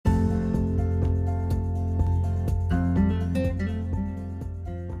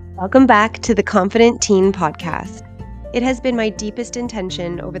Welcome back to the Confident Teen Podcast. It has been my deepest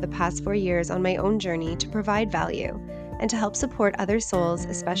intention over the past 4 years on my own journey to provide value and to help support other souls,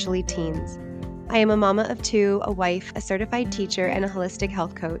 especially teens. I am a mama of two, a wife, a certified teacher, and a holistic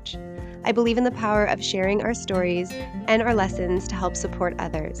health coach. I believe in the power of sharing our stories and our lessons to help support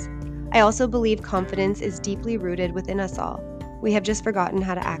others. I also believe confidence is deeply rooted within us all. We have just forgotten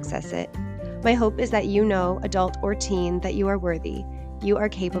how to access it. My hope is that you know, adult or teen, that you are worthy. You are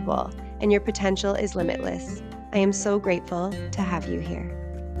capable, and your potential is limitless. I am so grateful to have you here.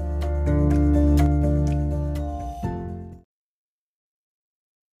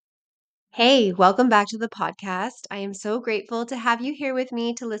 Hey, welcome back to the podcast. I am so grateful to have you here with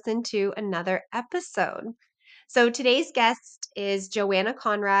me to listen to another episode. So today's guest is Joanna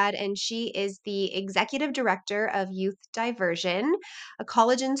Conrad, and she is the Executive Director of Youth Diversion, a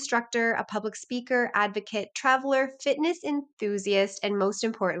college instructor, a public speaker, advocate, traveler, fitness enthusiast, and most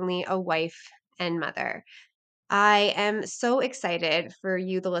importantly, a wife and mother. I am so excited for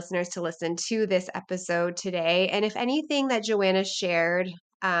you, the listeners, to listen to this episode today. And if anything that Joanna shared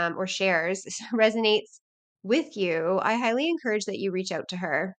or shares resonates with you, I highly encourage that you reach out to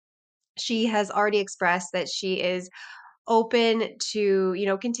her. She has already expressed that she is open to,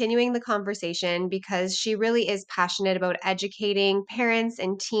 continuing the conversation because she really is passionate about educating parents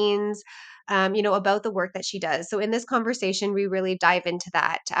and teens, about the work that she does. So in this conversation, we really dive into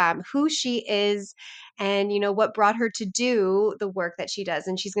that, who she is and, what brought her to do the work that she does.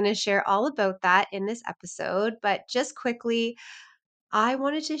 And she's going to share all about that in this episode. But just quickly, I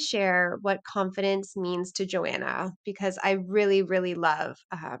wanted to share what confidence means to Joanna because I really, really love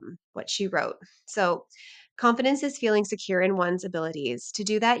what she wrote. So, confidence is feeling secure in one's abilities. To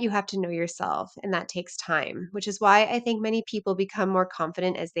do that, you have to know yourself, and that takes time, which is why I think many people become more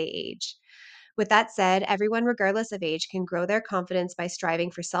confident as they age. With that said, everyone, regardless of age, can grow their confidence by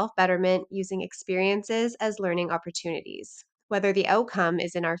striving for self betterment using experiences as learning opportunities, whether the outcome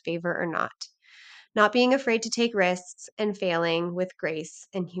is in our favor or not being afraid to take risks and failing with grace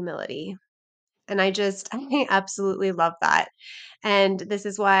and humility. And I absolutely love that. And this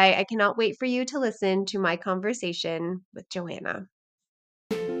is why I cannot wait for you to listen to my conversation with Joanna.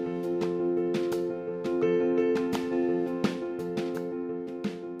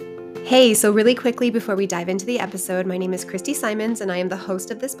 Hey, so really quickly before we dive into the episode, my name is Christy Simons and I am the host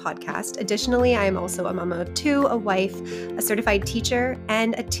of this podcast. Additionally, I am also a mama of two, a wife, a certified teacher,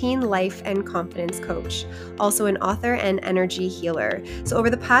 and a teen life and confidence coach, also an author and energy healer. So over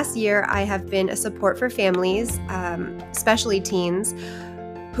the past year, I have been a support for families, especially teens,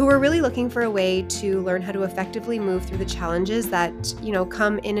 who are really looking for a way to learn how to effectively move through the challenges that,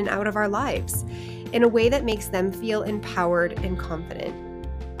 come in and out of our lives in a way that makes them feel empowered and confident.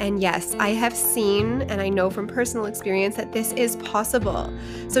 And yes, I have seen and I know from personal experience that this is possible.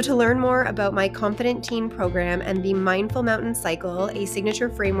 So to learn more about my Confident Teen program and the Mindful Mountain Cycle, a signature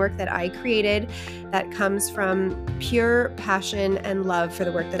framework that I created that comes from pure passion and love for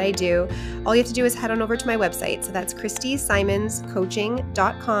the work that I do, all you have to do is head on over to my website. So that's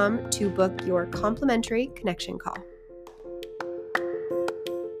ChristySimonsCoaching.com to book your complimentary connection call.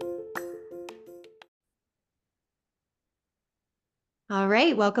 All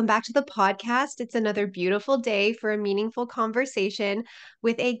right, welcome back to the podcast. It's another beautiful day for a meaningful conversation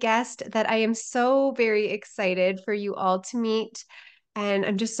with a guest that I am so very excited for you all to meet. And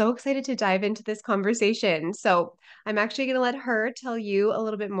I'm just so excited to dive into this conversation. So, I'm actually going to let her tell you a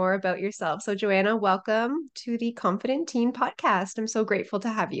little bit more about yourself. So, Joanna, welcome to the Confident Teen podcast. I'm so grateful to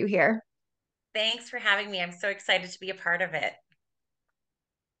have you here. Thanks for having me. I'm so excited to be a part of it.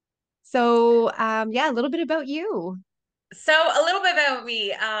 So, yeah, a little bit about you. So, a little bit about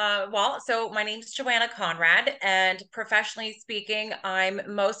me. So my name is Joanna Conrad, and professionally speaking, I'm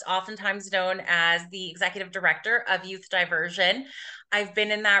most oftentimes known as the executive director of Youth Diversion. I've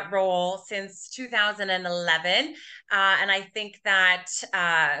been in that role since 2011, and I think that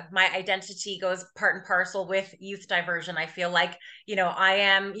my identity goes part and parcel with youth diversion. I feel like, I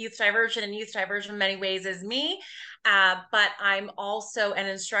am youth diversion, and youth diversion in many ways is me. But I'm also an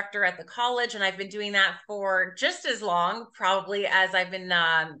instructor at the college, and I've been doing that for just as long, probably, as I've been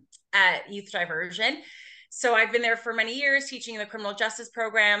at Youth Diversion. So I've been there for many years, teaching the criminal justice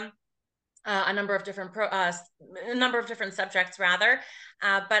program, a number of different subjects rather.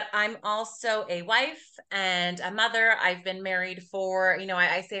 But I'm also a wife and a mother. I've been married for,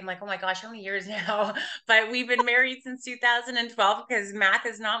 I say, I'm like, oh my gosh, how many years now? But we've been married since 2012 because math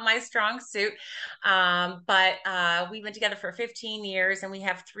is not my strong suit. But we've been together for 15 years and we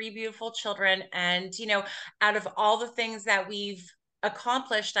have three beautiful children. And, out of all the things that we've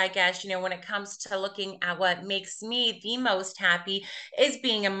accomplished, I guess, when it comes to looking at what makes me the most happy is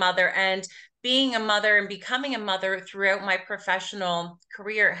being a mother. And being a mother and becoming a mother throughout my professional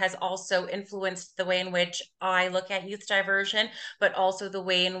career has also influenced the way in which I look at youth diversion, but also the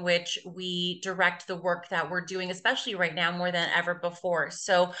way in which we direct the work that we're doing, especially right now more than ever before.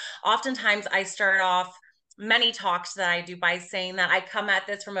 So oftentimes I start off many talks that I do by saying that I come at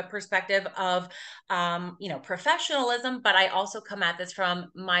this from a perspective of, professionalism, but I also come at this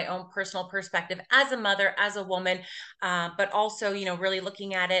from my own personal perspective as a mother, as a woman, but also, really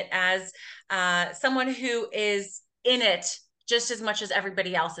looking at it as someone who is in it just as much as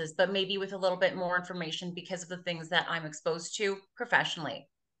everybody else is, but maybe with a little bit more information because of the things that I'm exposed to professionally.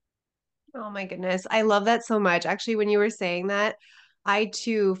 Oh my goodness. I love that so much. Actually, when you were saying that, I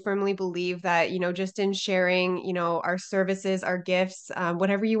too firmly believe that, just in sharing, our services, our gifts,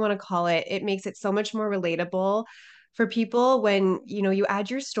 whatever you want to call it, it makes it so much more relatable for people when, you add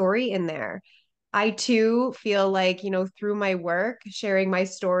your story in there. I too feel like, through my work, sharing my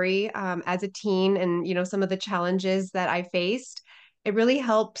story as a teen and, some of the challenges that I faced, it really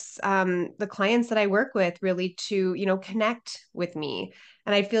helps the clients that I work with really to, connect with me.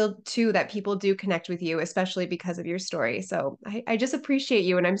 And I feel too that people do connect with you, especially because of your story. So I just appreciate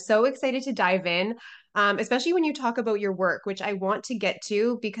you. And I'm so excited to dive in, especially when you talk about your work, which I want to get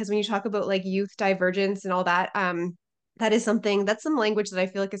to, because when you talk about like youth divergence and all that, that is that's some language that I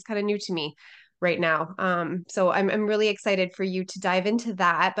feel like is kind of new to me right now. So I'm really excited for you to dive into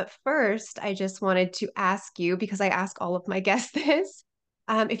that. But first, I just wanted to ask you, because I ask all of my guests this,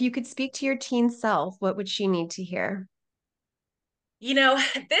 if you could speak to your teen self, what would she need to hear?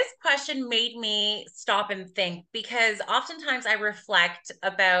 This question made me stop and think because oftentimes I reflect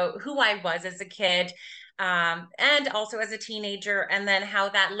about who I was as a kid, and also as a teenager, and then how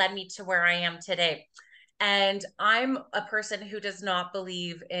that led me to where I am today. And I'm a person who does not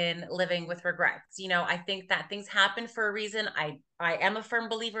believe in living with regrets. I think that things happen for a reason. I am a firm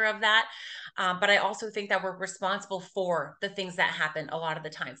believer of that. But I also think that we're responsible for the things that happen a lot of the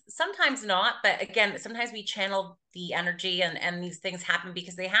times. Sometimes not, but again, sometimes we channel the energy and these things happen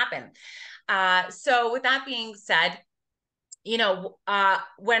because they happen. So with that being said,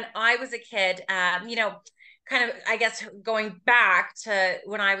 when I was a kid, kind of, I guess, going back to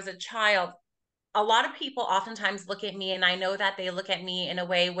when I was a child, a lot of people oftentimes look at me, and I know that they look at me in a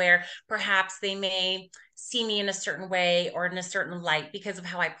way where perhaps they may see me in a certain way or in a certain light because of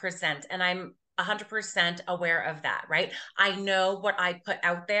how I present. And I'm 100% aware of that, right? I know what I put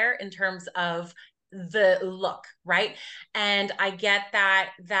out there in terms of the look, right? And I get that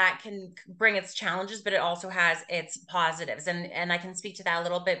that can bring its challenges, but it also has its positives. And I can speak to that a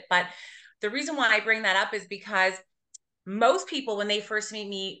little bit. But the reason why I bring that up is because most people, when they first meet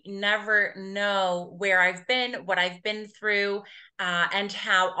me, never know where I've been, what I've been through, and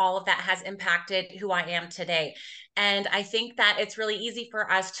how all of that has impacted who I am today. And I think that it's really easy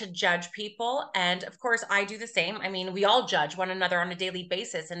for us to judge people. And of course, I do the same. I mean, we all judge one another on a daily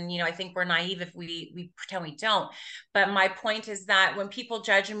basis. And, I think we're naive if we pretend we don't. But my point is that when people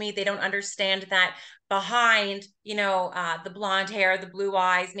judge me, they don't understand that behind, the blonde hair, the blue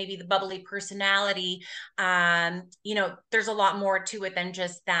eyes, maybe the bubbly personality, there's a lot more to it than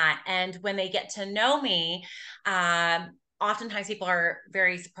just that. And when they get to know me, oftentimes people are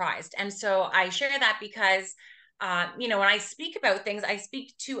very surprised. And so I share that because when I speak about things, I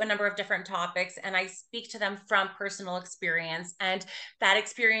speak to a number of different topics and I speak to them from personal experience. And that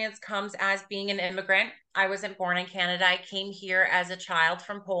experience comes as being an immigrant. I wasn't born in Canada. I came here as a child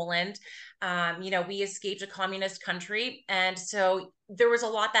from Poland. We escaped a communist country. And so there was a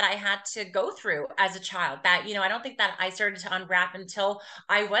lot that I had to go through as a child that, I don't think that I started to unwrap until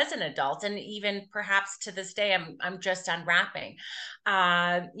I was an adult. And even perhaps to this day, I'm just unwrapping.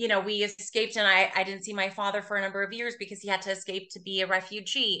 We escaped and I didn't see my father for a number of years because he had to escape to be a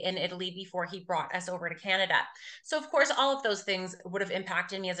refugee in Italy before he brought us over to Canada. So of course, all of those things would have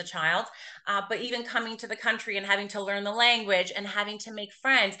impacted me as a child. But even coming to the country and having to learn the language and having to make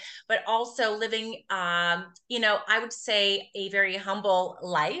friends, but also living, I would say a very humble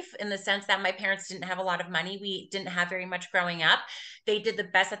life in the sense that my parents didn't have a lot of money. We didn't have very much growing up. They did the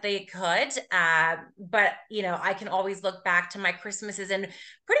best that they could. But, I can always look back to my Christmases and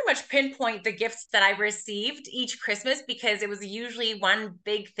pretty much pinpoint the gifts that I received each Christmas because it was usually one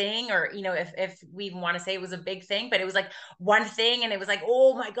big thing, or, if we even want to say it was a big thing, but it was like one thing. And it was like,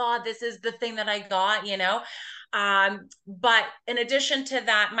 oh my God, this is the thing that I got. But in addition to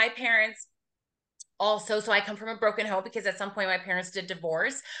that, my parents also, so I come from a broken home because at some point my parents did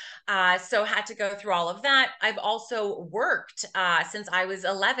divorce. So had to go through all of that. I've also worked since I was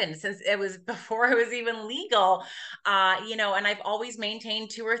 11, since it was before it was even legal, and I've always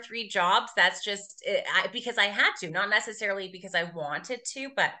maintained 2 or 3 jobs. That's just because I had to, not necessarily because I wanted to,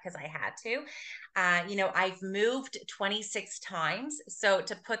 but because I had to. I've moved 26 times. So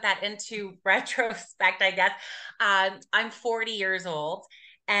to put that into retrospect, I guess, I'm 40 years old.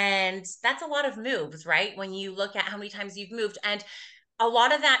 And that's a lot of moves, right? When you look at how many times you've moved. And a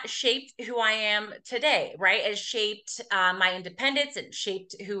lot of that shaped who I am today, right? It shaped my independence. It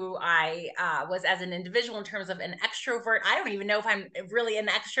shaped who I was as an individual in terms of an extrovert. I don't even know if I'm really an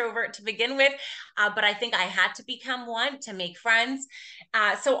extrovert to begin with, but I think I had to become one to make friends.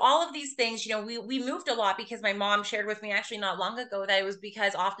 So all of these things, we moved a lot because my mom shared with me actually not long ago that it was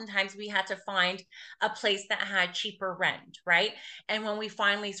because oftentimes we had to find a place that had cheaper rent, right? And when we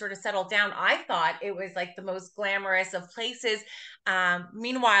finally sort of settled down, I thought it was like the most glamorous of places.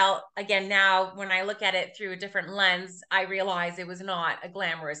 Meanwhile, again, now when I look at it through a different lens, I realize it was not a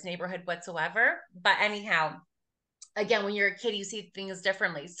glamorous neighborhood whatsoever. But anyhow, again, when you're a kid, you see things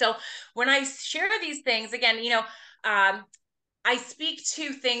differently. So when I share these things, again, I speak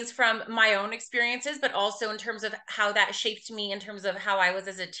to things from my own experiences, but also in terms of how that shaped me in terms of how I was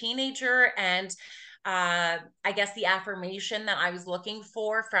as a teenager and I guess the affirmation that I was looking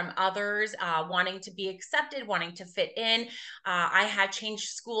for from others, wanting to be accepted, wanting to fit in. I had changed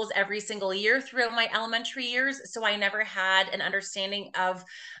schools every single year throughout my elementary years. So I never had an understanding of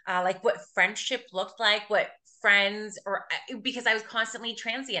like what friendship looked like, what friends or because I was constantly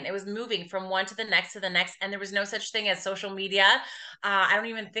transient. It was moving from one to the next to the next, and there was no such thing as social media. I don't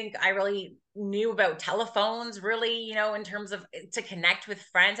even think I really knew about telephones, really, in terms of to connect with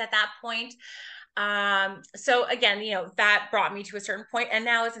friends at that point. So again, that brought me to a certain point. And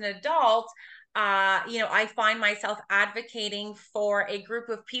now as an adult, I find myself advocating for a group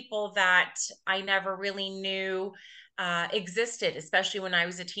of people that I never really knew existed, especially when I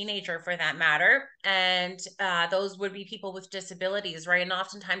was a teenager for that matter. And those would be people with disabilities, right? And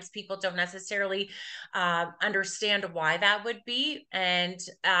oftentimes people don't necessarily understand why that would be. And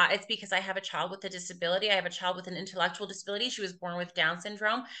it's because I have a child with a disability. I have a child with an intellectual disability. She was born with Down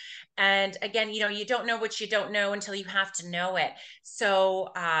syndrome. And again, you don't know what you don't know until you have to know it. So,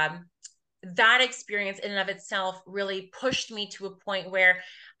 that experience in and of itself really pushed me to a point where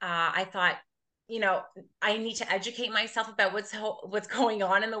I thought, you know, I need to educate myself about what's going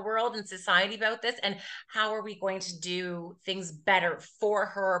on in the world and society about this, and how are we going to do things better for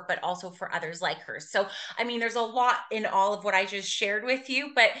her, but also for others like her. So, I mean, there's a lot in all of what I just shared with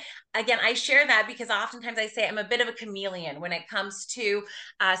you, but again, I share that because oftentimes I say I'm a bit of a chameleon when it comes to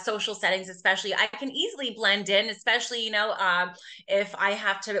social settings, especially. I can easily blend in, especially, if I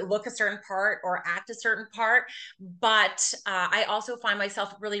have to look a certain part or act a certain part. But I also find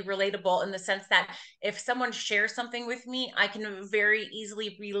myself really relatable in the sense that if someone shares something with me, I can very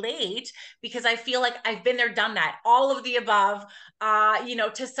easily relate because I feel like I've been there, done that, all of the above,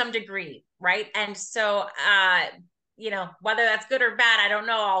 to some degree. Right. And so, whether that's good or bad, I don't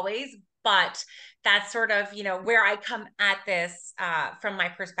know always, but that's sort of, where I come at this from my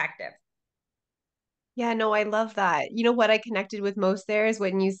perspective. Yeah, no, I love that. You know what I connected with most there is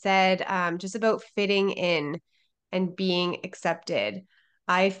when you said just about fitting in and being accepted.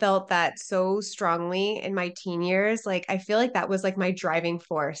 I felt that so strongly in my teen years. Like, I feel like that was like my driving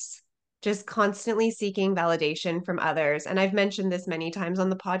force, just constantly seeking validation from others. And I've mentioned this many times on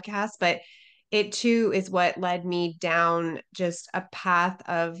the podcast, but it too is what led me down just a path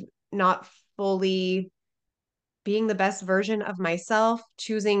of not fully being the best version of myself,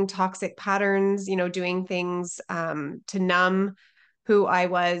 choosing toxic patterns, doing things to numb who I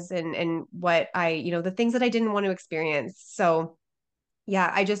was and what the things that I didn't want to experience. So yeah,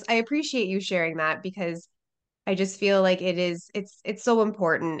 I appreciate you sharing that because I just feel like it's so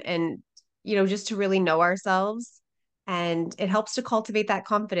important and just to really know ourselves, and it helps to cultivate that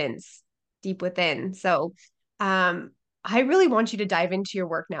confidence deep within. So um I really want you to dive into your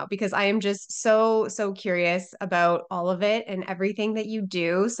work now because I am just so curious about all of it and everything that you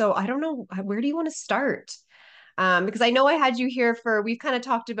do. So I don't know, where do you want to start? Because I know I had you here we've kind of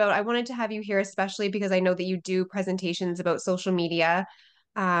talked about, I wanted to have you here, especially because I know that you do presentations about social media.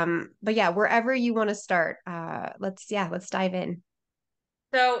 But yeah, wherever you want to start, let's dive in.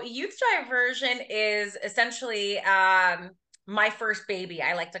 So youth diversion is essentially my first baby,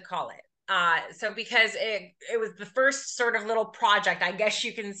 I like to call it. So because it was the first sort of little project, I guess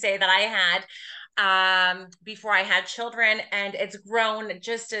you can say, that I had before I had children, and it's grown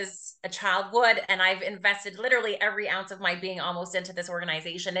just as a child would. And I've invested literally every ounce of my being almost into this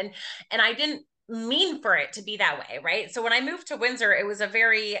organization. And I didn't mean for it to be that way, right? So when I moved to Windsor, it was a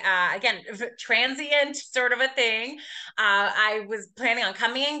very, again, transient sort of a thing. I was planning on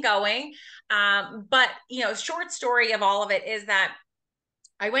coming and going. But, short story of all of it is that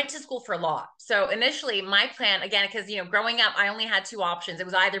I went to school for law. So initially, my plan, again, because, growing up, I only had two options. It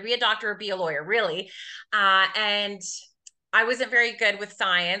was either be a doctor or be a lawyer, really. And I wasn't very good with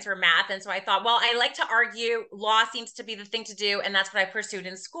science or math. And so I thought, well, I like to argue. Law seems to be the thing to do. And that's what I pursued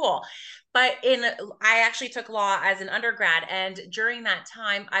in school. But I actually took law as an undergrad. And during that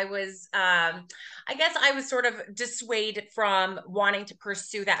time, I guess I was sort of dissuaded from wanting to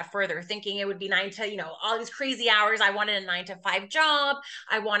pursue that further, thinking it would be nine to, all these crazy hours. I wanted a 9 to 5 job.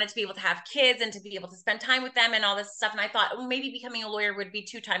 I wanted to be able to have kids and to be able to spend time with them and all this stuff. And I thought, well, maybe becoming a lawyer would be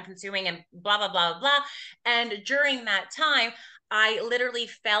too time consuming and blah, blah, blah, blah. And during that time, I literally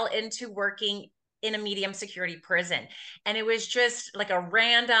fell into working in a medium security prison. And it was just like a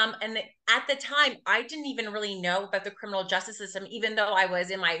random, and at the time, I didn't even really know about the criminal justice system, even though I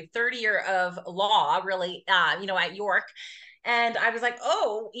was in my third year of law, really, at York. And I was like,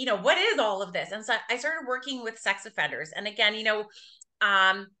 oh, what is all of this? And so I started working with sex offenders. And again,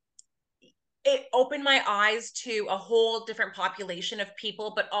 um, it opened my eyes to a whole different population of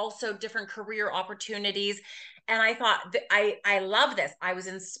people, but also different career opportunities. And I thought I love this. I was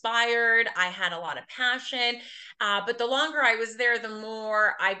inspired. I had a lot of passion. But the longer I was there, the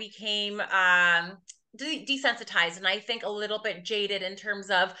more I became desensitized, and I think a little bit jaded in terms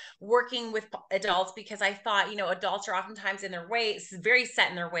of working with adults, because I thought, adults are oftentimes in their ways, very set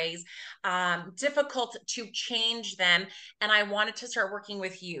in their ways, difficult to change them. And I wanted to start working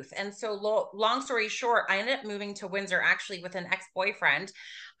with youth. And so, long story short, I ended up moving to Windsor actually with an ex-boyfriend,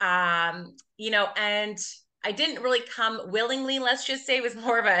 and I didn't really come willingly, let's just say. It was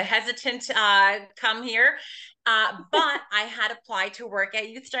more of a hesitant come here. But I had applied to work at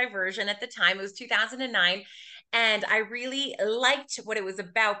Youth Diversion at the time. It was 2009. And I really liked what it was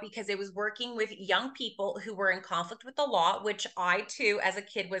about, because it was working with young people who were in conflict with the law, which I too, as a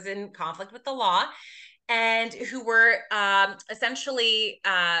kid, was in conflict with the law, and who were essentially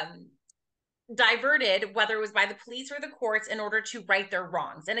diverted, whether it was by the police or the courts, in order to right their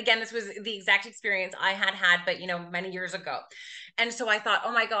wrongs. And again, this was the exact experience I had had, but many years ago. And so I thought,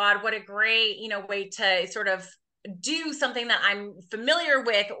 oh my God, what a great way to sort of do something that I'm familiar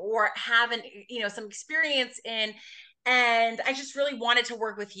with or have some experience in. And I just really wanted to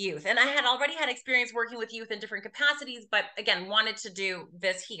work with youth. And I had already had experience working with youth in different capacities, but again, wanted to do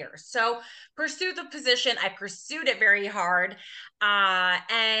this here. So pursued the position. I pursued it very hard,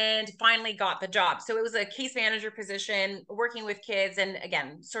 and finally got the job. So it was a case manager position, working with kids, and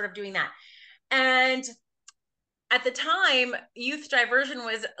again, sort of doing that. And at the time, Youth Diversion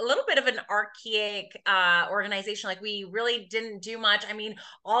was a little bit of an archaic organization. Like, we really didn't do much. I mean,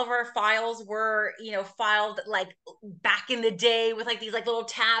 all of our files were, filed like back in the day with like these like little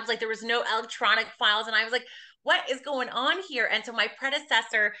tabs. Like, there was no electronic files. And I was like, what is going on here? And so my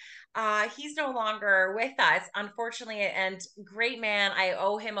predecessor, he's no longer with us, unfortunately, and great man. I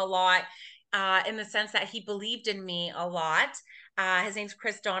owe him a lot, in the sense that he believed in me a lot. His name's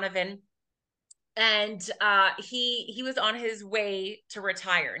Chris Donovan, and he was on his way to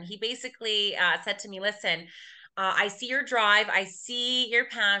retire, and he basically said to me, listen, I see your drive, I see your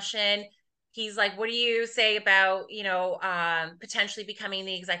passion. He's like, what do you say about potentially becoming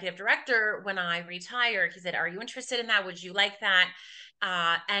the executive director when I retire? He said, are you interested in that? Would you like that?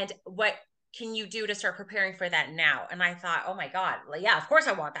 And what can you do to start preparing for that now? And I thought, oh my God, like, yeah, of course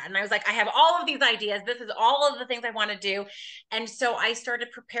I want that. And I was like, I have all of these ideas. This is all of the things I want to do. And so I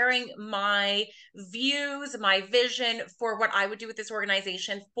started preparing my views, my vision for what I would do with this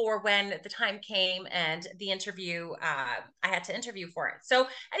organization for when the time came and the interview, I had to interview for it. So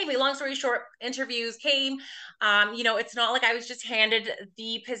anyway, long story short, interviews came. It's not like I was just handed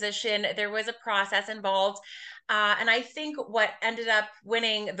the position. There was a process involved. And I think what ended up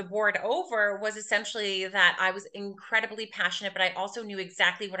winning the board over was essentially that I was incredibly passionate, but I also knew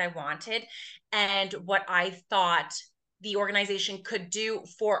exactly what I wanted and what I thought the organization could do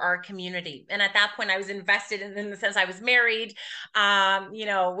for our community. And at that point, I was invested in the sense I was married,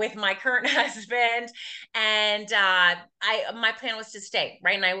 with my current husband. And my plan was to stay,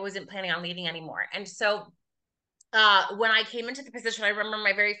 right? And I wasn't planning on leaving anymore. And so when I came into the position, I remember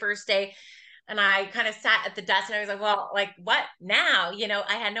my very first day, and I kind of sat at the desk and I was like, well, like, what now?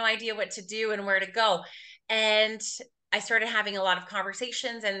 I had no idea what to do and where to go. And I started having a lot of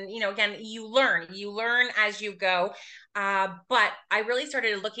conversations, and again, you learn as you go. But I really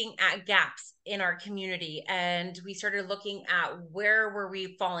started looking at gaps in our community, and we started looking at where were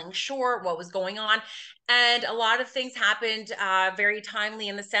we falling short, what was going on. And a lot of things happened very timely,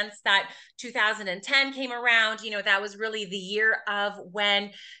 in the sense that 2010 came around. That was really the year of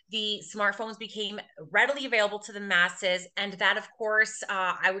when the smartphones became readily available to the masses. And that, of course,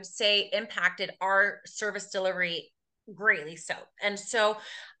 I would say impacted our service delivery greatly so. And so,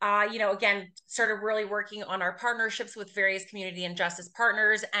 again, started really working on our partnerships with various community and justice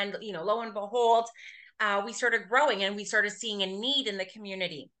partners. And, lo and behold, we started growing, and we started seeing a need in the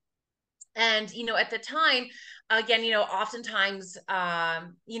community. And at the time, again, oftentimes,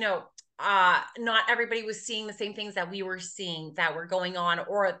 not everybody was seeing the same things that we were seeing that were going on,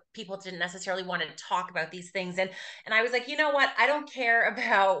 or people didn't necessarily want to talk about these things. And I was like, you know what, I don't care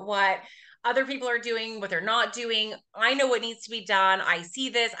about what other people are doing, what they're not doing. I know what needs to be done. I see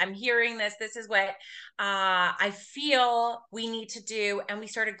this, I'm hearing this, this is what I feel we need to do. And we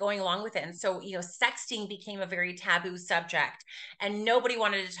started going along with it. And so, sexting became a very taboo subject, and nobody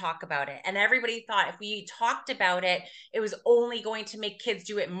wanted to talk about it. And everybody thought if we talked about it, it was only going to make kids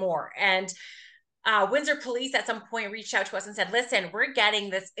do it more. And Windsor Police at some point reached out to us and said, listen, we're getting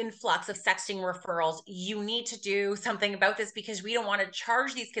this influx of sexting referrals. You need to do something about this, because we don't want to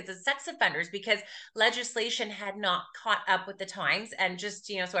charge these kids as sex offenders, because legislation had not caught up with the times. And just,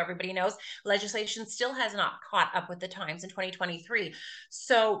 so everybody knows, legislation still has not caught up with the times in 2023.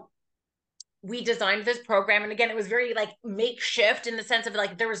 So we designed this program. And again, it was very like makeshift, in the sense of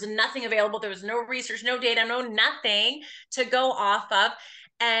like there was nothing available. There was no research, no data, no nothing to go off of.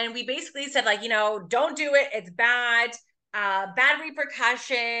 And we basically said, like, don't do it. It's bad. Bad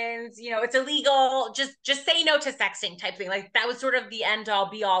repercussions. It's illegal. Just say no to sexting type thing. Like that was sort of the end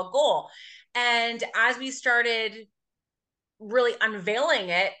all be all goal. And as we started really unveiling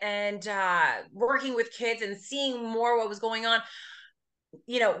it, and working with kids and seeing more what was going on,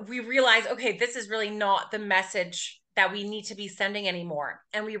 we realized, okay, this is really not the message that we need to be sending anymore.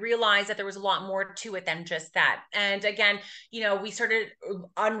 And we realized that there was a lot more to it than just that. And again, we started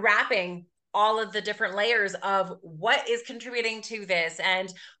unwrapping all of the different layers of what is contributing to this,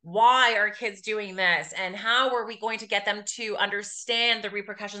 and why are kids doing this, and how are we going to get them to understand the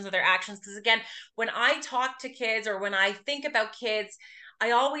repercussions of their actions. Because again, when I talk to kids, or when I think about kids,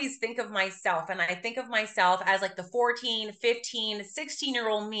 I always think of myself, and I think of myself as like the 14, 15,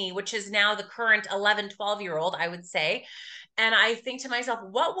 16-year-old me, which is now the current 11, 12-year-old, I would say. And I think to myself,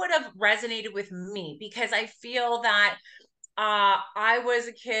 what would have resonated with me? Because I feel that I was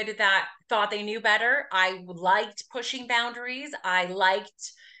a kid that thought they knew better. I liked pushing boundaries. I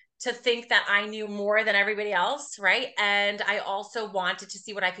liked to think that I knew more than everybody else, right? And I also wanted to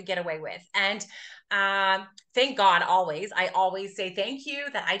see what I could get away with. And thank God, I always say thank you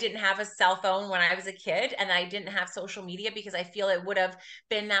that I didn't have a cell phone when I was a kid, and I didn't have social media, because I feel it would have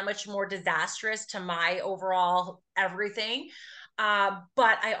been that much more disastrous to my overall everything.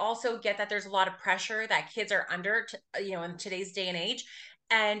 But I also get that there's a lot of pressure that kids are under, in today's day and age.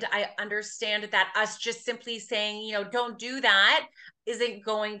 And I understand that us just simply saying, don't do that, isn't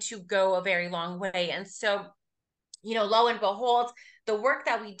going to go a very long way. And so, lo and behold, the work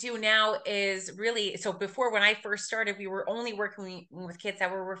that we do now is really, so before, when I first started, we were only working with kids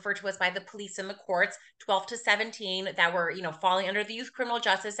that were referred to us by the police and the courts, 12 to 17, that were, falling under the Youth Criminal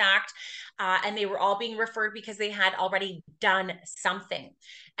Justice Act. And they were all being referred because they had already done something.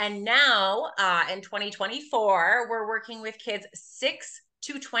 And now in 2024, we're working with kids 6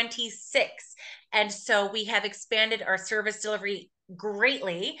 to 26. And so we have expanded our service delivery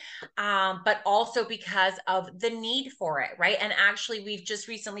greatly, but also because of the need for it, right? And actually, we've just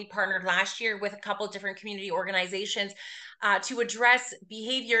recently partnered last year with a couple of different community organizations to address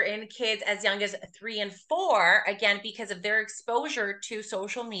behavior in kids as young as 3 and 4, again, because of their exposure to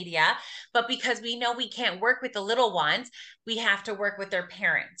social media. But because we know we can't work with the little ones, we have to work with their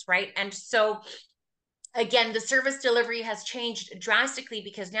parents, right? And so again, the service delivery has changed drastically,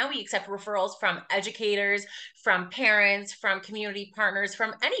 because now we accept referrals from educators, from parents, from community partners,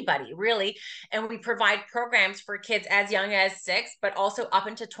 from anybody really. And we provide programs for kids as young as 6, but also up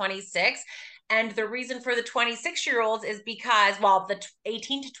into 26. And the reason for the 26-year-olds is because, well, the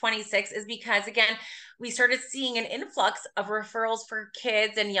 18 to 26 is because, again, we started seeing an influx of referrals for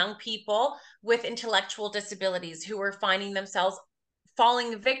kids and young people with intellectual disabilities who were finding themselves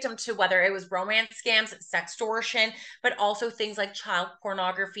falling victim to, whether it was romance scams, sextortion, but also things like child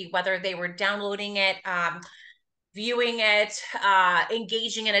pornography, whether they were downloading it, viewing it,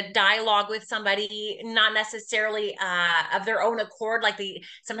 engaging in a dialogue with somebody, not necessarily of their own accord. Like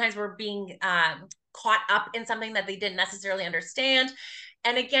sometimes we're being caught up in something that they didn't necessarily understand.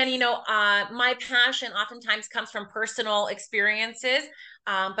 And again, my passion oftentimes comes from personal experiences,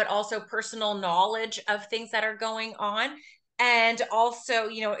 but also personal knowledge of things that are going on. And also,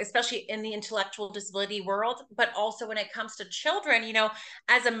 especially in the intellectual disability world, but also when it comes to children,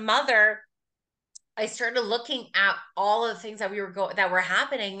 as a mother, I started looking at all of the things that that were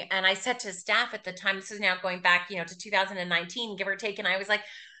happening, and I said to staff at the time, this is now going back, to 2019, give or take, and I was like,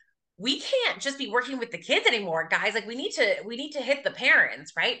 we can't just be working with the kids anymore, guys. Like we need to hit the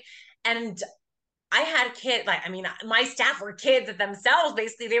parents, right? And I had kids, like, I mean, my staff were kids themselves.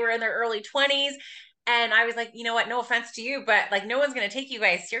 Basically, they were in their early 20s. And I was like, you know what? No offense to you, but like, no one's going to take you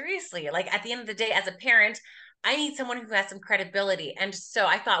guys seriously. Like, at the end of the day, as a parent, I need someone who has some credibility. And so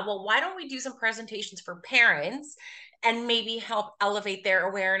I thought, well, why don't we do some presentations for parents and maybe help elevate their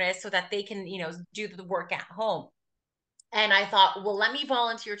awareness so that they can, do the work at home? And I thought, well, let me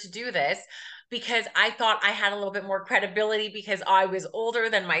volunteer to do this because I thought I had a little bit more credibility because I was older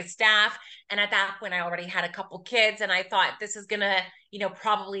than my staff. And at that point, I already had a couple kids. And I thought this is going to,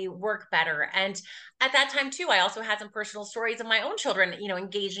 probably work better. And at that time, too, I also had some personal stories of my own children,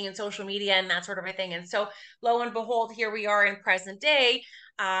 engaging in social media and that sort of a thing. And so lo and behold, here we are in present day.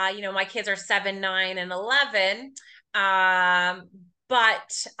 My kids are 7, 9, and 11.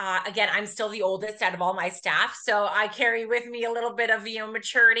 But again, I'm still the oldest out of all my staff. So I carry with me a little bit of,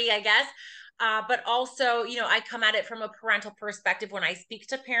 maturity, I guess. But also, I come at it from a parental perspective when I speak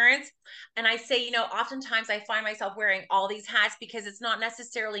to parents. And I say, oftentimes I find myself wearing all these hats because it's not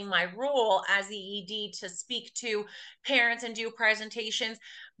necessarily my role as the ED to speak to parents and do presentations,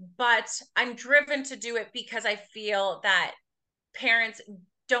 but I'm driven to do it because I feel that parents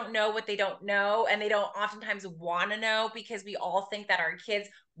don't know what they don't know, and they don't oftentimes want to know because we all think that our kids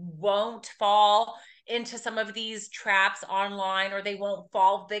won't fall into some of these traps online, or they won't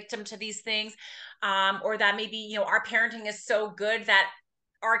fall victim to these things, or that maybe our parenting is so good that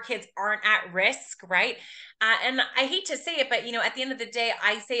our kids aren't at risk, right? And I hate to say it, but at the end of the day,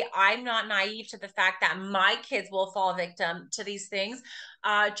 I say I'm not naive to the fact that my kids will fall victim to these things,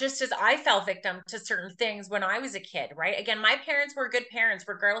 just as I fell victim to certain things when I was a kid, right? Again, my parents were good parents,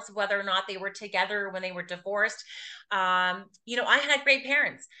 regardless of whether or not they were together or when they were divorced. I had great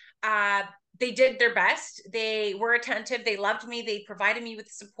parents. They did their best. They were attentive. They loved me. They provided me with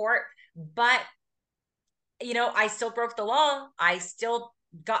support. But I still broke the law. I still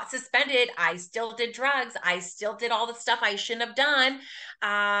got suspended. I still did drugs. I still did all the stuff I shouldn't have done.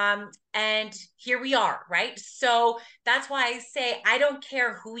 And here we are, right? So that's why I say I don't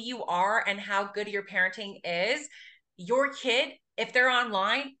care who you are and how good your parenting is. Your kid, if they're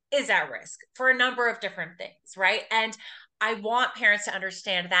online, is at risk for a number of different things, right? And I want parents to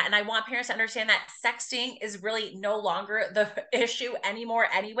understand that. And I want parents to understand that sexting is really no longer the issue anymore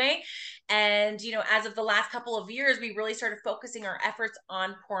anyway. And, as of the last couple of years, we really started focusing our efforts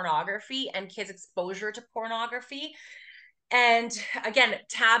on pornography and kids' exposure to pornography. And again,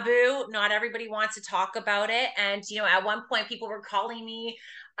 taboo, not everybody wants to talk about it. And, at one point people were calling me,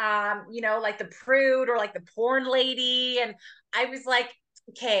 like the prude or like the porn lady. And I was like,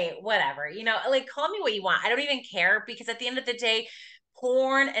 okay, whatever, like call me what you want. I don't even care, because at the end of the day,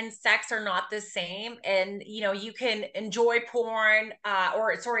 porn and sex are not the same. And, you can enjoy porn,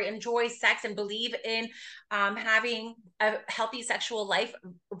 enjoy sex and believe in having a healthy sexual life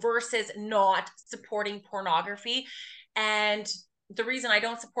versus not supporting pornography. And the reason I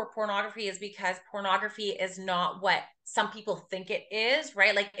don't support pornography is because pornography is not what some people think it is,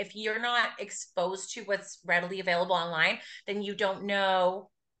 right? Like if you're not exposed to what's readily available online, then you don't know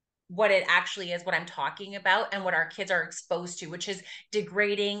what it actually is, what I'm talking about, and what our kids are exposed to, which is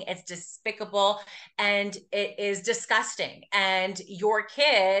degrading, it's despicable, and it is disgusting. And your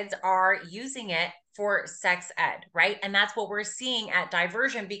kids are using it for sex ed, right? And that's what we're seeing at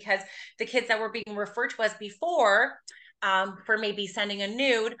Diversion, because the kids that were being referred to us before, for maybe sending a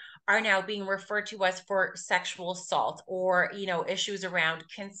nude, are now being referred to us for sexual assault, or issues around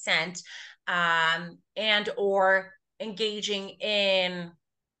consent, and or engaging in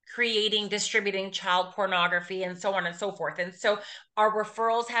creating, distributing child pornography, and so on and so forth. And so our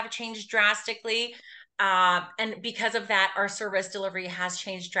referrals have changed drastically. And because of that, our service delivery has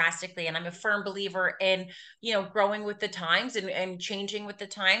changed drastically. And I'm a firm believer in, growing with the times, and changing with the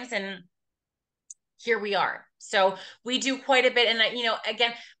times. And here we are. So we do quite a bit. And,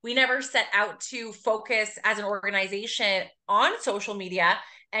 again, we never set out to focus as an organization on social media.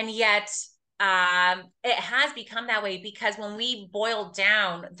 And yet it has become that way, because when we boil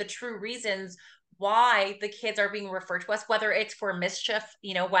down the true reasons why the kids are being referred to us, whether it's for mischief,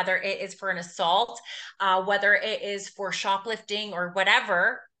 whether it is for an assault, whether it is for shoplifting or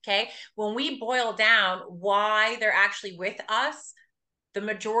whatever. Okay. When we boil down why they're actually with us, the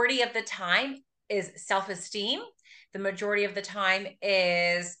majority of the time is self-esteem. The majority of the time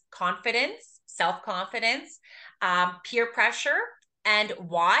is confidence, self-confidence, peer pressure, and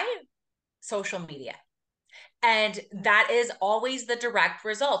why? Social media. And that is always the direct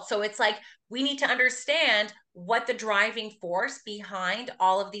result. So it's like we need to understand what the driving force behind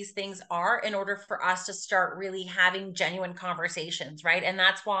all of these things are in order for us to start really having genuine conversations, right? And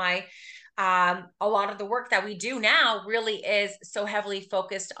that's why a lot of the work that we do now really is so heavily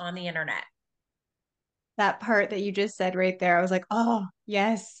focused on the internet. That part that you just said right there, I was like, oh,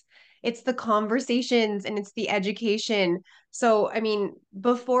 yes. It's the conversations and it's the education. So, I mean,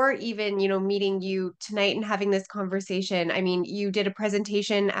 before even, meeting you tonight and having this conversation, I mean, you did a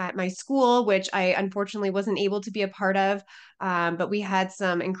presentation at my school, which I unfortunately wasn't able to be a part of. But we had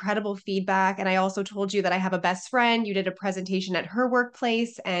some incredible feedback. And I also told you that I have a best friend. You did a presentation at her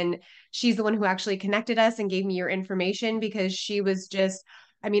workplace, and she's the one who actually connected us and gave me your information because she was just,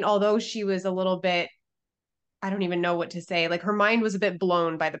 I mean, although she was a little bit, I don't even know what to say. Like her mind was a bit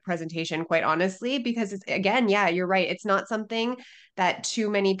blown by the presentation, quite honestly, because it's, again, yeah, you're right. It's not something that too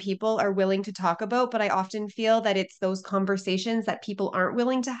many people are willing to talk about, but I often feel that it's those conversations that people aren't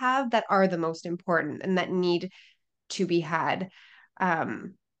willing to have that are the most important and that need to be had.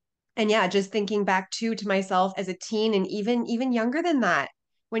 Um, and yeah, just thinking back to myself as a teen and even younger than that,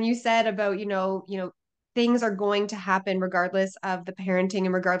 when you said about, things are going to happen regardless of the parenting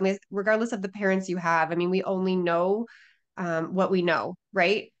and regardless of the parents you have. I mean, we only know what we know,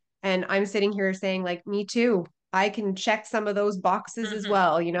 right? And I'm sitting here saying, like, me too. I can check some of those boxes as Mm-hmm.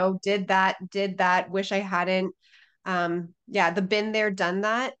 well. Did that, wish I hadn't. Yeah, the been there, done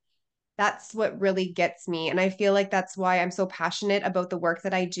that, that's what really gets me. And I feel like that's why I'm so passionate about the work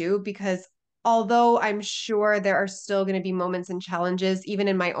that I do, because although I'm sure there are still going to be moments and challenges, even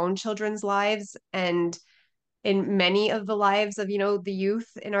in my own children's lives and in many of the lives of, the youth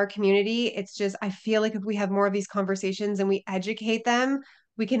in our community, it's just, I feel like if we have more of these conversations and we educate them,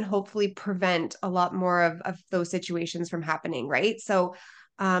 we can hopefully prevent a lot more of those situations from happening, right? So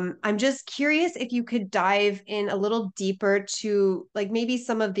I'm just curious if you could dive in a little deeper to like maybe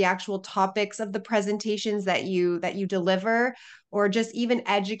some of the actual topics of the presentations that you deliver, or just even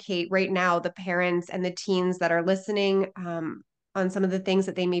educate right now the parents and the teens that are listening, on some of the things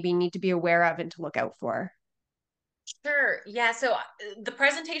that they maybe need to be aware of and to look out for. Sure. Yeah. So the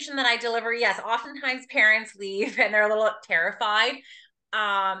presentation that I deliver, yes, oftentimes parents leave and they're a little terrified.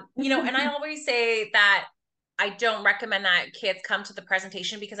 And I always say that I don't recommend that kids come to the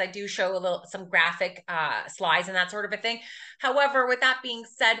presentation because I do show some graphic slides and that sort of a thing. However, with that being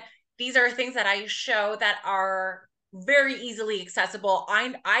said, these are things that I show that are very easily accessible.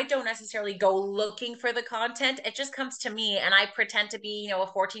 I don't necessarily go looking for the content. It just comes to me and I pretend to be, a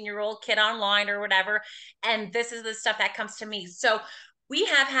 14-year-old kid online or whatever. And this is the stuff that comes to me. So we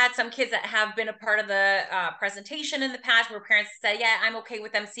have had some kids that have been a part of the presentation in the past where parents say, yeah, I'm okay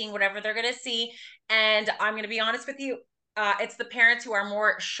with them seeing whatever they're going to see. And I'm going to be honest with you, it's the parents who are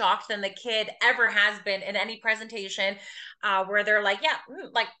more shocked than the kid ever has been in any presentation, where they're like, yeah,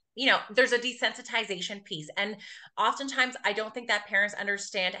 like, there's a desensitization piece. And oftentimes, I don't think that parents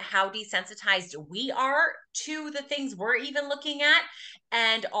understand how desensitized we are to the things we're even looking at,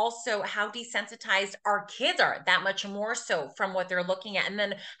 and also how desensitized our kids are, that much more so from what they're looking at. And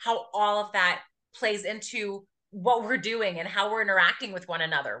then how all of that plays into what we're doing and how we're interacting with one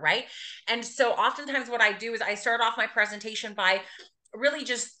another, right? And so oftentimes what I do is I start off my presentation by really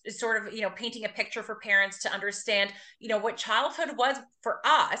just sort of painting a picture for parents to understand what childhood was for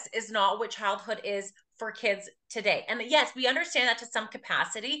us is not what childhood is for kids today. And yes, we understand that to some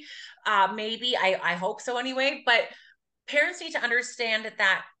capacity. Maybe I hope so anyway, but parents need to understand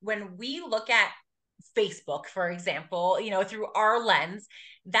that when we look at Facebook, for example, through our lens,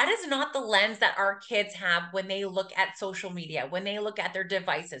 that is not the lens that our kids have when they look at social media, when they look at their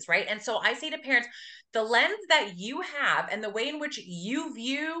devices, right? And so I say to parents, the lens that you have and the way in which you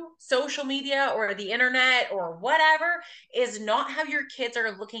view social media or the internet or whatever is not how your kids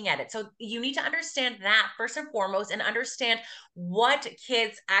are looking at it. So you need to understand that first and foremost and understand what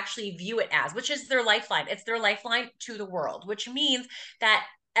kids actually view it as, which is their lifeline. It's their lifeline to the world, which means that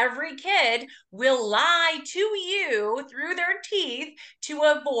every kid will lie to you through their teeth to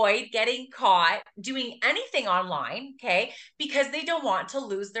avoid getting caught doing anything online, okay? Because they don't want to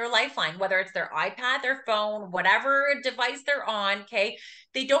lose their lifeline, whether it's their iPad, their phone, whatever device they're on, okay?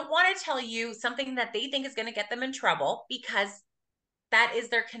 They don't want to tell you something that they think is going to get them in trouble because that is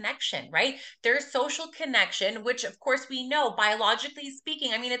their connection, right? Their social connection, which of course we know biologically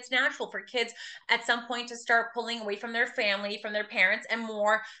speaking, I mean, it's natural for kids at some point to start pulling away from their family, from their parents, and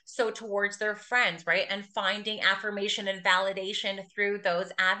more so towards their friends, right? And finding affirmation and validation through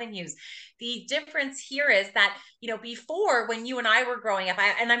those avenues. The difference here is that, before when you and I were growing up,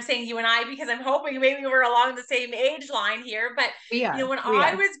 and I'm saying you and I because I'm hoping maybe we're along the same age line here, but, We are. when We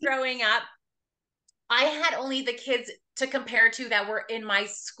I are. was growing up, I had only the kids to compare to that were in my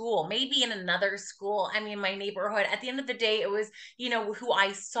school, maybe in another school. I mean, my neighborhood. At the end of the day, it was, who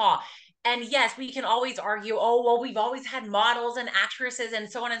I saw. And yes, we can always argue, oh, well, we've always had models and actresses and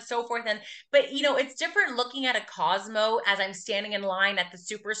so on and so forth. But it's different looking at a Cosmo as I'm standing in line at the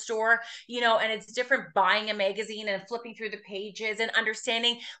superstore, and it's different buying a magazine and flipping through the pages and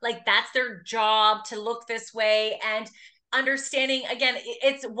understanding like that's their job to look this way. And understanding again,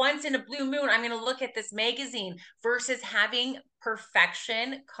 it's once in a blue moon I'm going to look at this magazine versus having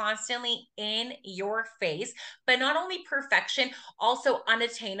perfection constantly in your face, but not only perfection, also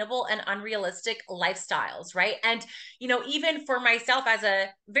unattainable and unrealistic lifestyles, right? And even for myself as a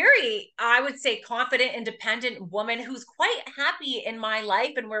very, I would say, confident independent woman who's quite happy in my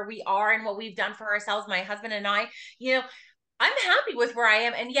life and where we are and what we've done for ourselves, my husband and I, I'm happy with where I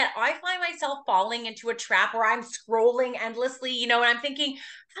am. And yet I find myself falling into a trap where I'm scrolling endlessly, and I'm thinking,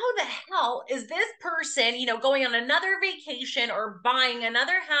 how the hell is this person, going on another vacation or buying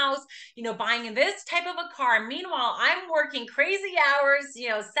another house, buying this type of a car? Meanwhile, I'm working crazy hours,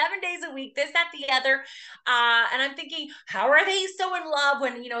 7 days a week, this, that, the other. And I'm thinking, how are they so in love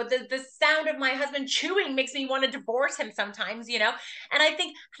when, the sound of my husband chewing makes me want to divorce him sometimes, and I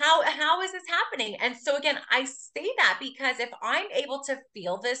think, how is this happening? And so again, I say that because if I'm able to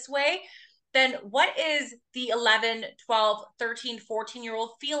feel this way, then what is the 11, 12, 13, 14-year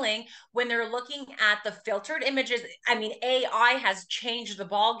old feeling when they're looking at the filtered images? I mean, AI has changed the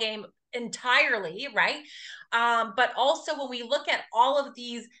ball game entirely, right? But also when we look at all of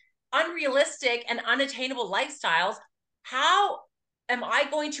these unrealistic and unattainable lifestyles, how am I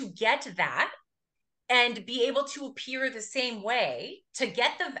going to get that and be able to appear the same way to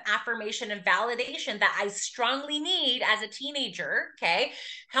get the affirmation and validation that I strongly need as a teenager? Okay.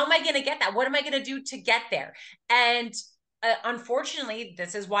 How am I going to get that? What am I going to do to get there? And unfortunately,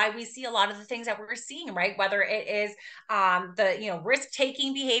 this is why we see a lot of the things that we're seeing, right? Whether it is the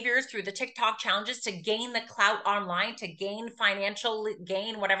risk-taking behaviors through the TikTok challenges to gain the clout online, to gain financial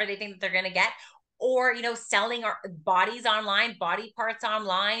gain, whatever they think that they're going to get, or selling our bodies online, body parts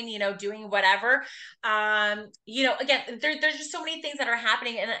online, doing whatever. Again, there's just so many things that are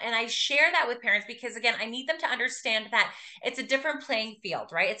happening, and I share that with parents because again, I need them to understand that it's a different playing field,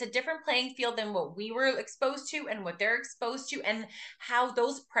 right? It's a different playing field than what we were exposed to and what they're exposed to, and how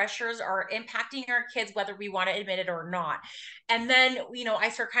those pressures are impacting our kids, whether we want to admit it or not. And then I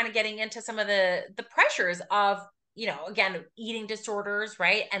start kind of getting into some of the pressures of again, eating disorders,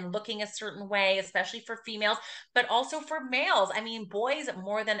 right? And looking a certain way, especially for females, but also for males. I mean, boys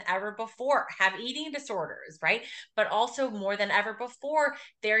more than ever before have eating disorders, right? But also more than ever before,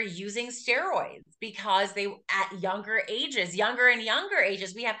 they're using steroids because they, at younger ages, younger and younger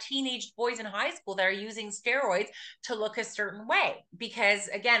ages, we have teenage boys in high school that are using steroids to look a certain way because,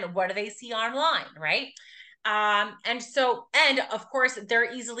 again, what do they see online, right? And of course,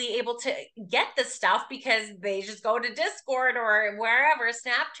 they're easily able to get the stuff because they just go to Discord or wherever,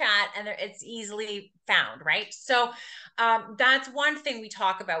 Snapchat, and it's easily found, right? So that's one thing we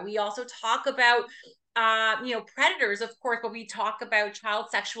talk about. We also talk about predators, of course, but we talk about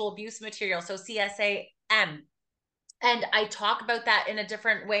child sexual abuse material, so CSAM. And I talk about that in a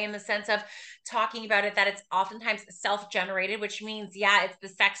different way in the sense of talking about it that it's oftentimes self-generated, which means, yeah, it's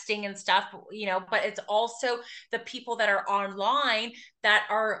the sexting and stuff, but it's also the people that are online that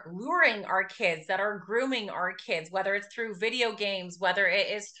are luring our kids, that are grooming our kids, whether it's through video games, whether it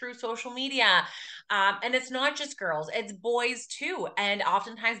is through social media. And it's not just girls, it's boys too. And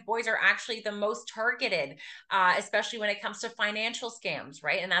oftentimes boys are actually the most targeted, especially when it comes to financial scams,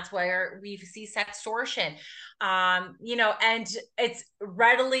 right? And that's where we see sextortion. And it's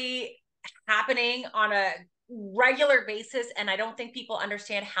readily happening on a regular basis, and I don't think people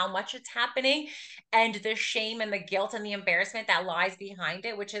understand how much it's happening and the shame and the guilt and the embarrassment that lies behind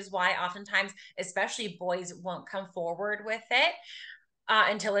it, which is why oftentimes especially boys won't come forward with it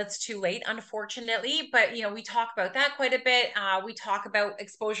until it's too late, unfortunately. But we talk about that quite a bit. We talk about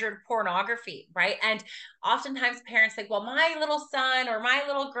exposure to pornography, right? And oftentimes parents think, well, my little son or my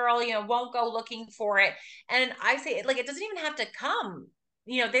little girl, won't go looking for it. And I say, like, it doesn't even have to come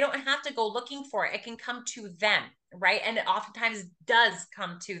they don't have to go looking for it. It can come to them, right? And it oftentimes does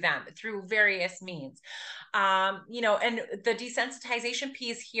come to them through various means. And the desensitization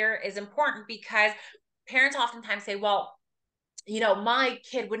piece here is important because parents oftentimes say, well, my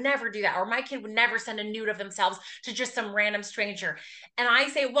kid would never do that, or my kid would never send a nude of themselves to just some random stranger. And I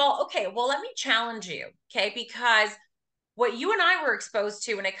say, well, okay, well, let me challenge you, okay? Because what you and I were exposed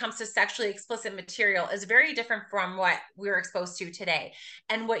to when it comes to sexually explicit material is very different from what we're exposed to today.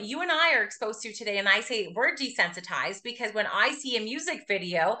 And what you and I are exposed to today, and I say we're desensitized because when I see a music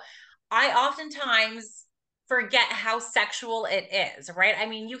video, I oftentimes forget how sexual it is, right? I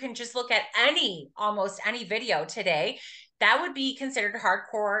mean, you can just look at almost any video today. That would be considered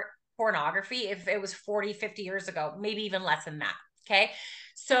hardcore pornography if it was 40, 50 years ago, maybe even less than that. Okay.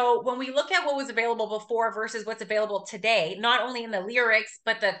 So when we look at what was available before versus what's available today, not only in the lyrics,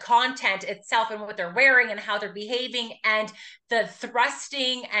 but the content itself and what they're wearing and how they're behaving and the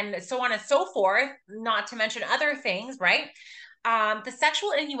thrusting and so on and so forth, not to mention other things, right? The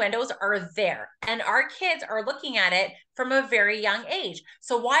sexual innuendos are there, and our kids are looking at it from a very young age.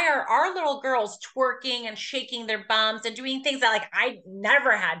 So why are our little girls twerking and shaking their bums and doing things that like I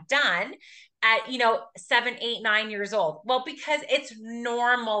never had done at 7, 8, 9 years old? Well, because it's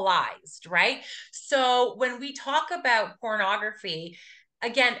normalized, right? So when we talk about pornography,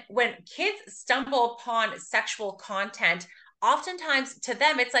 again, when kids stumble upon sexual content, oftentimes to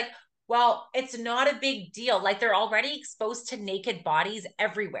them it's like, well, it's not a big deal. Like they're already exposed to naked bodies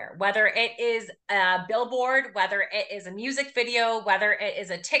everywhere, whether it is a billboard, whether it is a music video, whether it is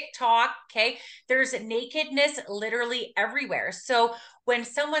a TikTok. Okay. There's nakedness literally everywhere. So when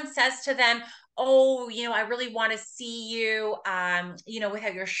someone says to them, oh, I really want to see you,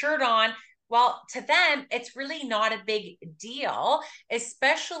 without your shirt on. Well, to them, it's really not a big deal,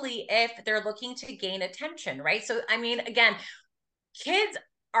 especially if they're looking to gain attention, right? So, I mean, again, kids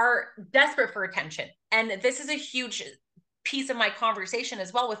are desperate for attention. And this is a huge piece of my conversation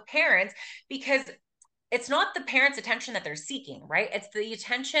as well with parents, because it's not the parents' attention that they're seeking, right? It's the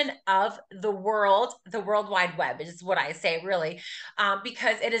attention of the world, the World Wide Web is what I say, really,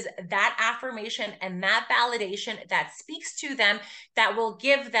 because it is that affirmation and that validation that speaks to them that will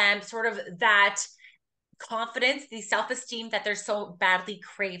give them sort of that confidence, the self-esteem that they're so badly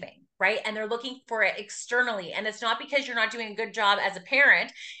craving, right? And they're looking for it externally. And it's not because you're not doing a good job as a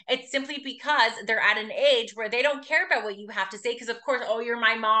parent. It's simply because they're at an age where they don't care about what you have to say. Because of course, oh, you're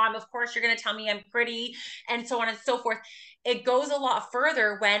my mom. Of course, you're going to tell me I'm pretty and so on and so forth. It goes a lot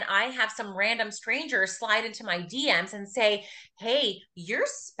further when I have some random stranger slide into my DMs and say, hey, you're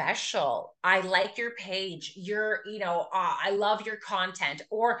special. I like your page. I love your content.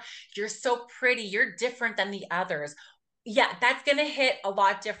 Or you're so pretty. You're different than the others. Yeah, that's going to hit a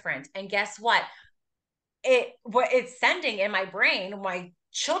lot different. And guess what? What it's sending in my brain, my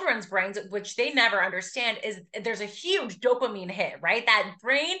children's brains, which they never understand, is there's a huge dopamine hit, right? That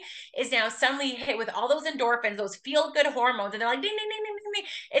brain is now suddenly hit with all those endorphins, those feel good hormones, and they're like, ding, ding, ding, ding, ding,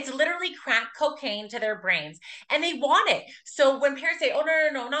 ding. It's literally crack cocaine to their brains, and they want it. So when parents say, oh, no,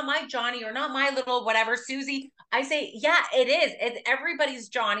 no, no, not my Johnny, or not my little whatever, Susie, I say, yeah, it is. It's everybody's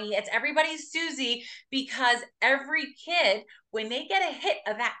Johnny. It's everybody's Susie, because every kid, when they get a hit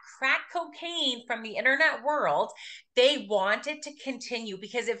of that crack cocaine from the internet world, they want it to continue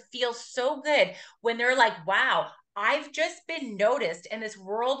because it feels so good when they're like, wow, I've just been noticed in this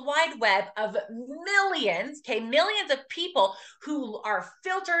worldwide web of millions, okay, millions of people who are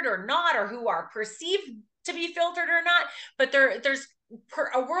filtered or not, or who are perceived to be filtered or not, but there's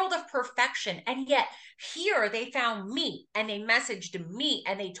a world of perfection. And yet here they found me and they messaged me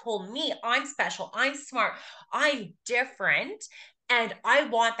and they told me I'm special, I'm smart, I'm different, and I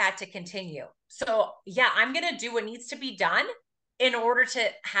want that to continue. So yeah, I'm going to do what needs to be done in order to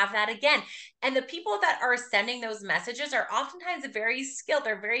have that again. And the people that are sending those messages are oftentimes very skilled.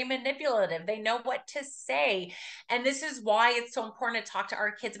 They're very manipulative. They know what to say. And this is why it's so important to talk to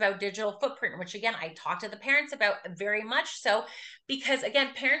our kids about digital footprint, which again, I talk to the parents about very much so, because again,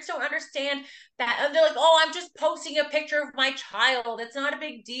 parents don't understand that. And they're like, oh, I'm just posting a picture of my child. It's not a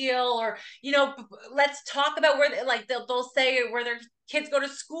big deal. Or, let's talk about where they'll say where their kids go to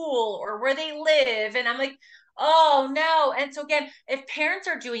school or where they live. And I'm like, oh no. And so again, if parents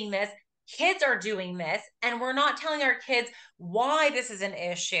are doing this, kids are doing this, and we're not telling our kids why this is an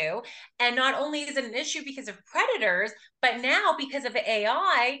issue. And not only is it an issue because of predators, but now because of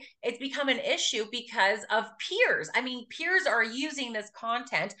AI, it's become an issue because of peers. I mean, peers are using this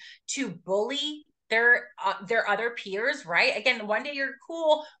content to bully their other peers, right? Again, one day you're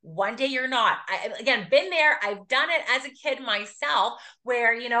cool, one day you're not. Again, been there. I've done it as a kid myself,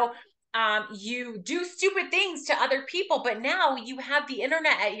 where you do stupid things to other people, but now you have the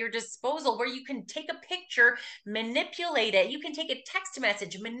internet at your disposal where you can take a picture, manipulate it. You can take a text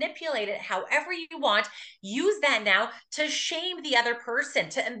message, manipulate it however you want. Use that now to shame the other person,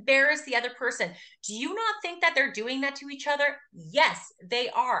 to embarrass the other person. Do you not think that they're doing that to each other? Yes, they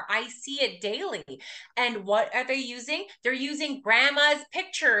are. I see it daily. And what are they using? They're using grandma's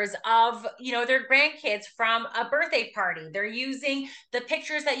pictures of, their grandkids from a birthday party. They're using the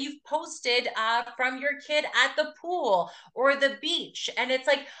pictures that you've posted from your kid at the pool or the beach. And it's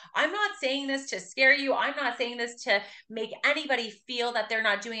like, I'm not saying this to scare you. I'm not saying this to make anybody feel that they're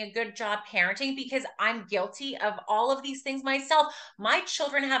not doing a good job parenting, because I'm guilty of all of these things myself. My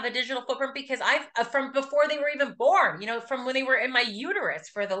children have a digital footprint because I've from before they were even born, from when they were in my uterus,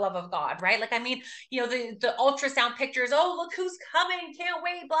 for the love of God, right? Like, I mean, the ultrasound pictures, oh, look who's coming, can't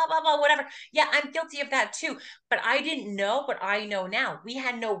wait, blah, blah, blah, whatever. Yeah, I'm guilty of that too. But I didn't know what I know now. We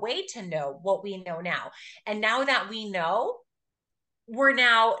had no way to know what we know now. And now that we know, we're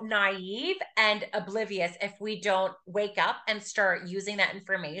now naive and oblivious if we don't wake up and start using that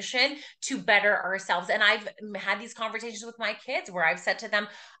information to better ourselves. And I've had these conversations with my kids where I've said to them,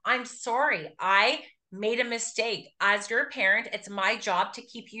 I'm sorry, I made a mistake. As your parent, it's my job to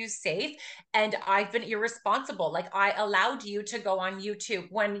keep you safe. And I've been irresponsible. Like, I allowed you to go on YouTube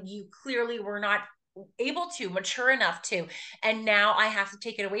when you clearly were not able to, mature enough to. And now I have to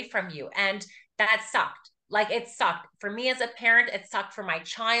take it away from you. And that sucked. Like, it sucked for me as a parent. It sucked for my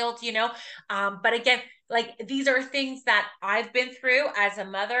child. But again, like, these are things that I've been through as a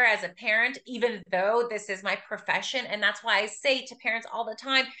mother, as a parent, even though this is my profession. And that's why I say to parents all the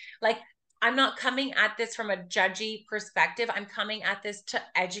time, like, I'm not coming at this from a judgy perspective. I'm coming at this to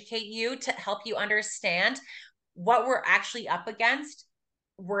educate you, to help you understand what we're actually up against.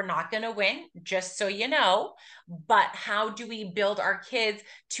 We're not going to win, just so you know. But how do we build our kids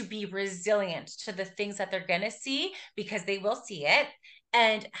to be resilient to the things that they're going to see, because they will see it?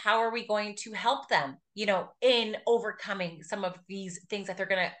 And how are we going to help them, in overcoming some of these things that they're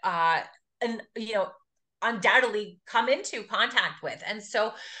going to, and, undoubtedly come into contact with? And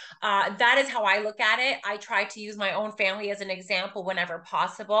so that is how I look at it. I try to use my own family as an example whenever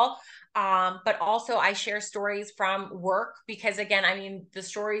possible. But also I share stories from work, because again, I mean, the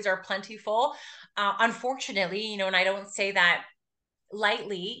stories are plentiful. Unfortunately, and I don't say that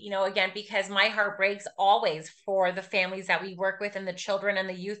lightly, again, because my heart breaks always for the families that we work with and the children and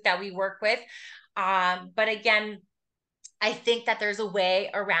the youth that we work with. But again, I think that there's a way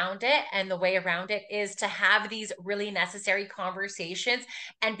around it. And the way around it is to have these really necessary conversations.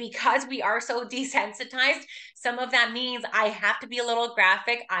 And because we are so desensitized, some of that means I have to be a little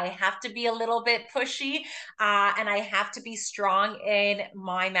graphic. I have to be a little bit pushy. And I have to be strong in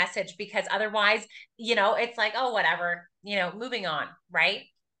my message, because otherwise, it's like, oh, whatever, moving on, right?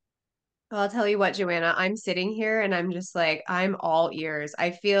 Well, I'll tell you what, Joanna, I'm sitting here and I'm just like, I'm all ears.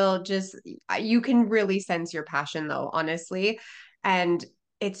 I feel just, you can really sense your passion though, honestly. And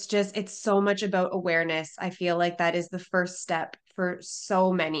it's so much about awareness. I feel like that is the first step for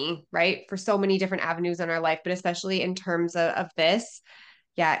so many, right? For so many different avenues in our life, but especially in terms of this.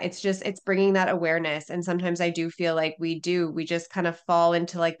 Yeah, it's bringing that awareness. And sometimes I do feel like we just kind of fall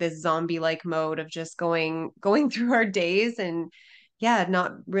into like this zombie like mode of just going through our days and yeah,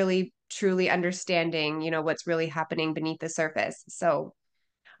 not really truly understanding, what's really happening beneath the surface. So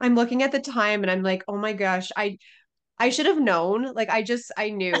I'm looking at the time and I'm like, oh my gosh, I should have known. Like I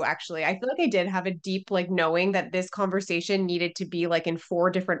knew actually. I feel like I did have a deep like knowing that this conversation needed to be like in four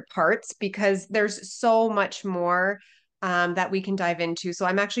different parts because there's so much more that we can dive into. So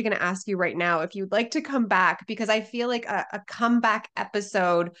I'm actually going to ask you right now if you'd like to come back because I feel like a comeback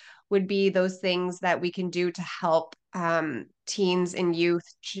episode would be those things that we can do to help teens and youth,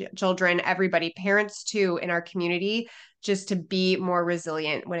 children, everybody, parents too in our community just to be more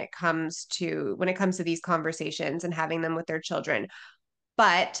resilient when it comes to these conversations and having them with their children.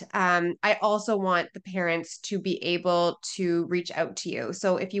 But I also want the parents to be able to reach out to you.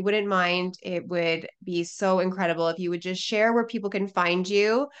 So if you wouldn't mind, it would be so incredible if you would just share where people can find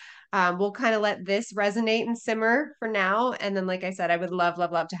you. We'll kind of let this resonate and simmer for now. And then, like I said, I would love,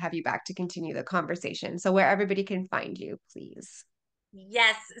 love, love to have you back to continue the conversation. So where everybody can find you, please.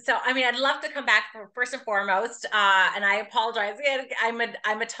 Yes. So, I mean, I'd love to come back first and foremost. And I apologize. I'm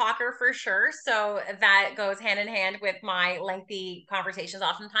a talker for sure. So that goes hand in hand with my lengthy conversations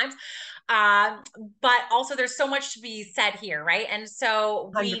oftentimes. Um, but also there's so much to be said here, right? And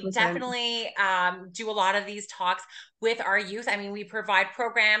so we 100%. definitely do a lot of these talks with our youth. I mean, we provide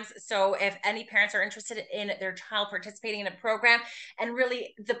programs. So if any parents are interested in their child participating in a program, and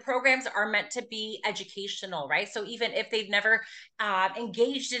really the programs are meant to be educational, right? So even if they've never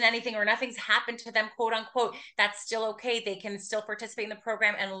engaged in anything or nothing's happened to them, quote unquote, that's still okay. They can still participate in the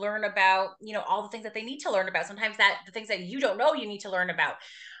program and learn about, all the things that they need to learn about. Sometimes the things that you don't know you need to learn about.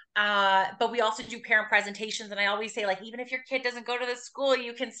 But we also do parent presentations, and I always say, like, even if your kid doesn't go to the school,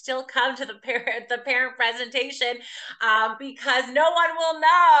 you can still come to the parent presentation, because no one will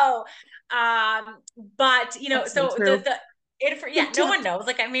know. But That's so so true. no one knows.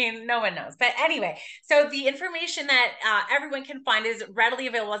 Like, I mean, no one knows. But anyway, so the information that everyone can find is readily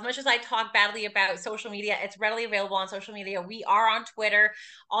available. As much as I talk badly about social media, it's readily available on social media. We are on Twitter.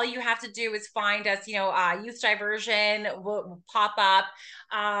 All you have to do is find us. Youth Diversion will pop up.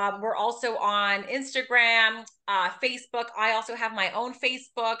 We're also on Instagram, Facebook. I also have my own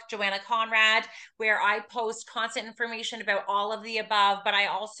Facebook, Joanna Conrad, where I post constant information about all of the above, but I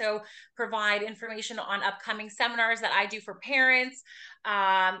also provide information on upcoming seminars that I do for parents.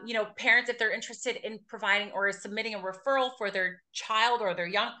 Parents, if they're interested in providing or submitting a referral for their child or their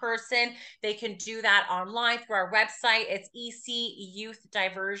young person, they can do that online through our website. It's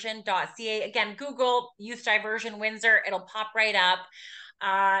ecyouthdiversion.ca. Again, Google Youth Diversion Windsor. It'll pop right up.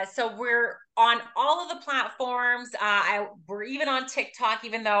 So we're on all of the platforms. We're even on TikTok,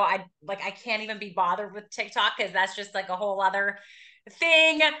 even though I can't even be bothered with TikTok because that's just like a whole other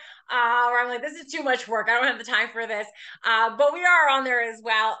thing, where I'm like, this is too much work. I don't have the time for this. But we are on there as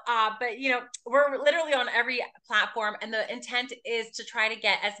well. But we're literally on every platform, and the intent is to try to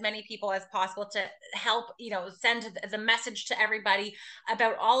get as many people as possible to help, send the message to everybody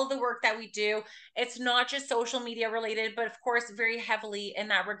about all of the work that we do. It's not just social media related, but of course, very heavily in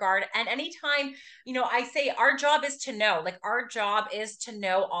that regard. And anytime, I say our job is to know, like, our job is to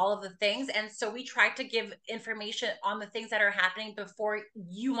know all of the things. And so we try to give information on the things that are happening before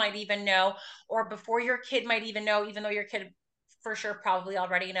you might even know, or before your kid might even know, even though your kid for sure probably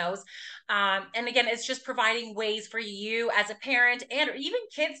already knows. And again, it's just providing ways for you as a parent and even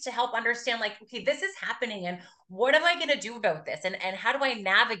kids to help understand, like, okay, this is happening, and what am I going to do about this? And how do I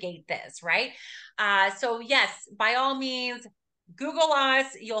navigate this? Right. So yes, by all means, Google us.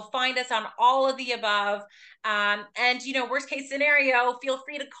 You'll find us on all of the above. And, worst case scenario, feel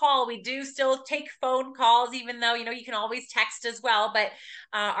free to call. We do still take phone calls, even though, you can always text as well. But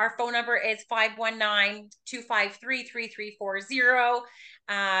our phone number is 519-253-3340.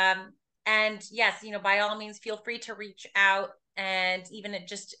 And yes, by all means, feel free to reach out. And even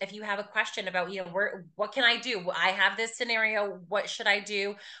just if you have a question about, what can I do? I have this scenario. What should I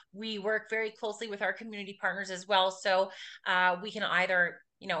do? We work very closely with our community partners as well. So we can either,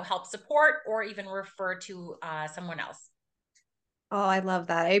 help support or even refer to someone else. Oh, I love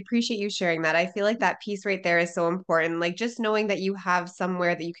that. I appreciate you sharing that. I feel like that piece right there is so important. Like just knowing that you have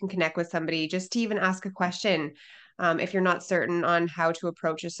somewhere that you can connect with somebody, just to even ask a question, if you're not certain on how to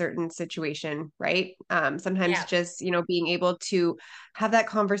approach a certain situation, right? Sometimes Yeah. just, being able to have that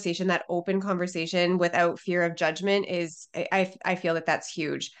conversation, that open conversation without fear of judgment is, I feel that that's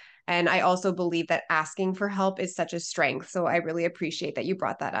huge. And I also believe that asking for help is such a strength. So I really appreciate that you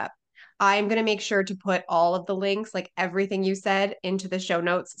brought that up. I'm going to make sure to put all of the links, like everything you said, into the show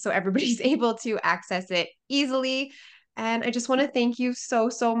notes so everybody's able to access it easily. And I just want to thank you so,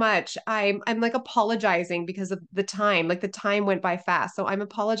 so much. I'm like apologizing because of the time. Like the time went by fast. So I'm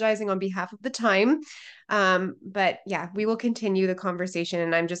apologizing on behalf of the time. But yeah, we will continue the conversation.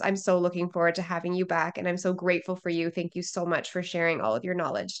 And I'm so looking forward to having you back. And I'm so grateful for you. Thank you so much for sharing all of your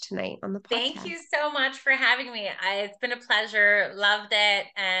knowledge tonight on the Thank you podcast. so much for having me. It's been a pleasure. Loved it.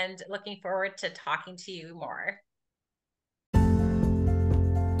 And looking forward to talking to you more.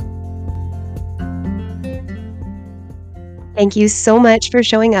 Thank you so much for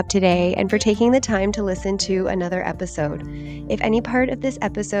showing up today and for taking the time to listen to another episode. If any part of this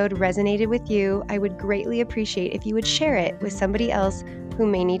episode resonated with you, I would greatly appreciate if you would share it with somebody else who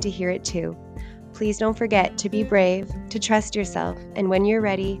may need to hear it too. Please don't forget to be brave, to trust yourself, and when you're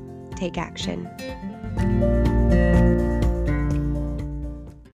ready, take action.